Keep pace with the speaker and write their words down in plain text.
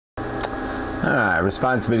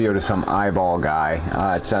Response video to some eyeball guy.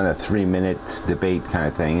 It's on a 3-minute debate kind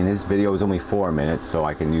of thing, and his video is only 4 minutes, so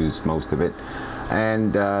I can use most of it.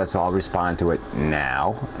 And so I'll respond to it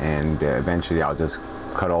now, and eventually I'll just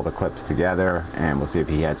cut all the clips together, and we'll see if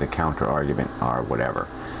he has a counter argument or whatever.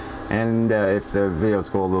 And if the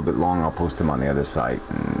videos go a little bit long, I'll post them on the other site,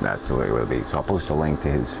 and that's the way it will be. So I'll post a link to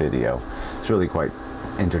his video. It's really quite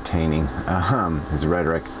entertaining, his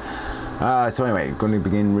rhetoric. So anyway, going to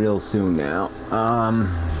begin real soon now.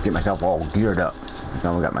 Get myself all geared up. I've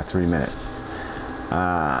only got my 3 minutes.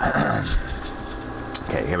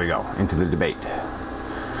 Okay, here we go. Into the debate.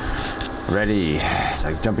 Ready. It's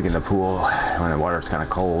like jumping in the pool when the water's kind of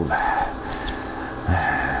cold.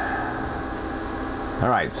 All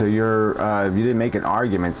right, so you didn't make an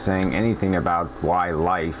argument saying anything about why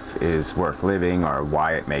life is worth living, or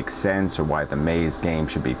why it makes sense, or why the maze game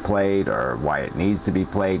should be played, or why it needs to be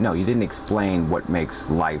played. No, you didn't explain what makes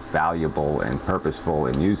life valuable and purposeful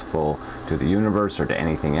and useful to the universe, or to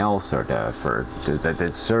anything else, or that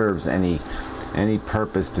serves any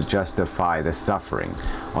purpose to justify the suffering.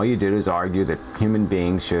 All you did is argue that human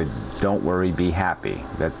beings should, don't worry, be happy,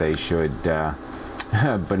 that they should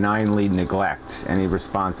benignly neglect any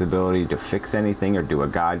responsibility to fix anything or do a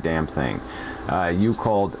goddamn thing. You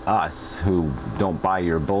called us, who don't buy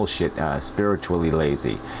your bullshit, spiritually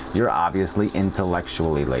lazy. You're obviously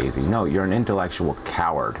intellectually lazy. No, you're an intellectual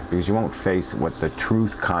coward, because you won't face what the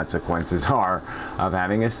truth consequences are of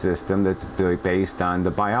having a system that's based on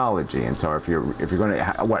the biology. And so if you're going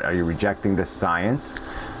to, what, are you rejecting the science?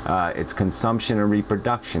 It's consumption and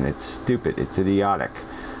reproduction. It's stupid. It's idiotic.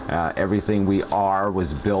 Everything we are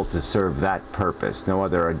was built to serve that purpose, no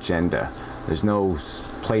other agenda. There's no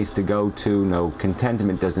place to go to, no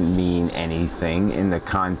contentment doesn't mean anything in the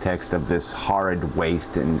context of this horrid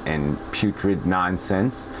waste and putrid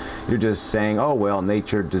nonsense. You're just saying, oh, well,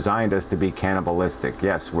 nature designed us to be cannibalistic.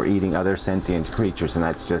 Yes, we're eating other sentient creatures, and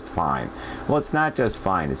that's just fine. Well, it's not just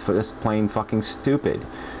fine, it's just plain fucking stupid.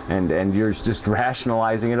 And you're just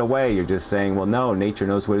rationalizing it away. You're just saying, well, no, nature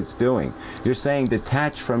knows what it's doing. You're saying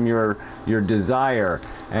detach from your desire,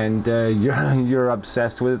 and you're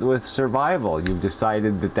obsessed with survival. You've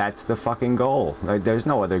decided that that's the fucking goal. Like, there's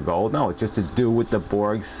no other goal. No, it's just to do what the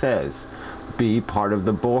Borg says. Be part of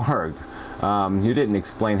the Borg. You didn't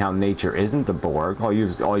explain how nature isn't the Borg. All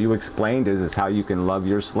you explained is how you can love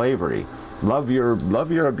your slavery, love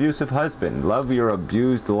your abusive husband, love your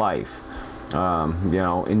abused life. You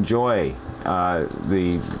know, enjoy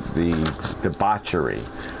the debauchery,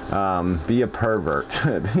 be a pervert,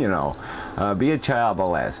 you know, be a child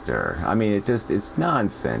molester. I mean, it's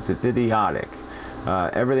nonsense. It's idiotic.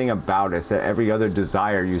 Everything about us, every other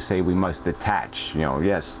desire you say we must detach. You know,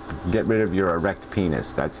 yes, get rid of your erect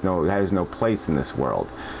penis. That has no place in this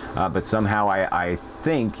world. But somehow I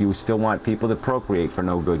think you still want people to procreate for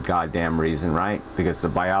no good goddamn reason, right? Because the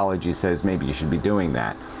biology says maybe you should be doing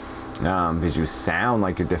that. Because you sound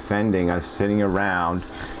like you're defending us sitting around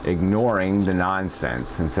ignoring the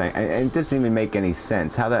nonsense and saying, and it doesn't even make any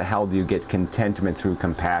sense. How the hell do you get contentment through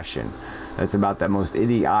compassion? That's about the most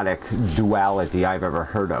idiotic duality I've ever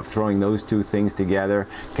heard of. Throwing those two things together,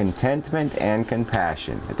 contentment and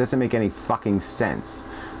compassion. It doesn't make any fucking sense.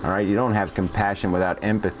 All right, you don't have compassion without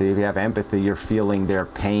empathy. If you have empathy, you're feeling their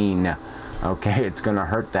pain. Okay, it's going to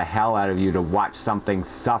hurt the hell out of you to watch something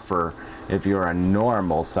suffer if you're a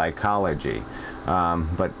normal psychology.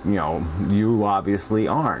 But, you know, you obviously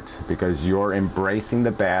aren't, because you're embracing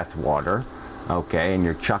the bathwater, okay, and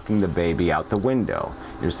you're chucking the baby out the window.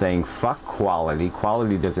 You're saying, fuck quality.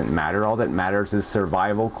 Quality doesn't matter. All that matters is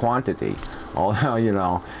survival quantity. All, you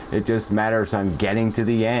know, it just matters on getting to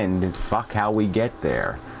the end, and fuck how we get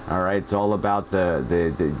there. All right, it's all about the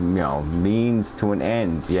you know, means to an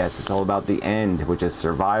end. Yes, it's all about the end, which is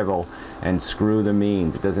survival, and screw the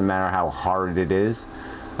means. It doesn't matter how hard it is.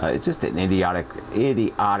 It's just an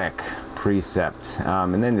idiotic precept.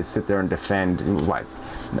 And then to sit there and defend what?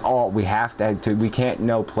 We can't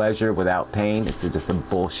know pleasure without pain. It's just a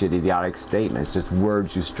bullshit, idiotic statement. It's just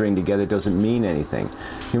words you string together. It doesn't mean anything.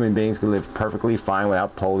 Human beings can live perfectly fine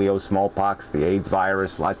without polio, smallpox, the AIDS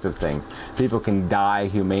virus, lots of things. People can die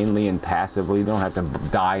humanely and passively. They don't have to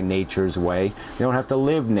die nature's way. They don't have to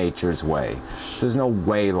live nature's way. So there's no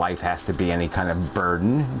way life has to be any kind of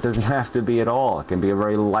burden. It doesn't have to be at all. It can be a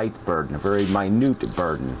very light burden, a very minute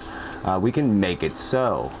burden. We can make it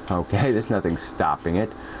so, okay? There's nothing stopping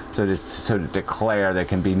it. So to declare there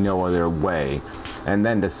can be no other way, and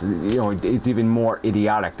then to, you know, it's even more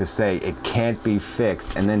idiotic to say it can't be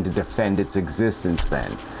fixed, and then to defend its existence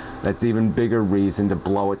then. That's even bigger reason to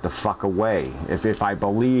blow it the fuck away. If I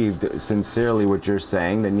believed sincerely what you're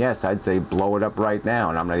saying, then yes, I'd say blow it up right now,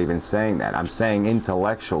 and I'm not even saying that. I'm saying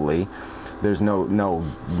intellectually, there's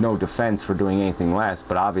no defense for doing anything less,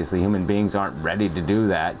 but obviously human beings aren't ready to do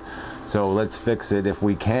that. So let's fix it if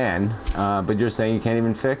we can, but you're saying you can't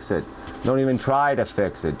even fix it. Don't even try to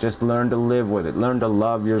fix it. Just learn to live with it. Learn to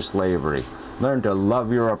love your slavery. Learn to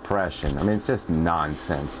love your oppression. I mean, it's just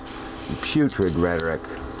nonsense. Putrid rhetoric.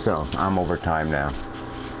 So, I'm over time now.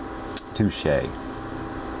 Touche.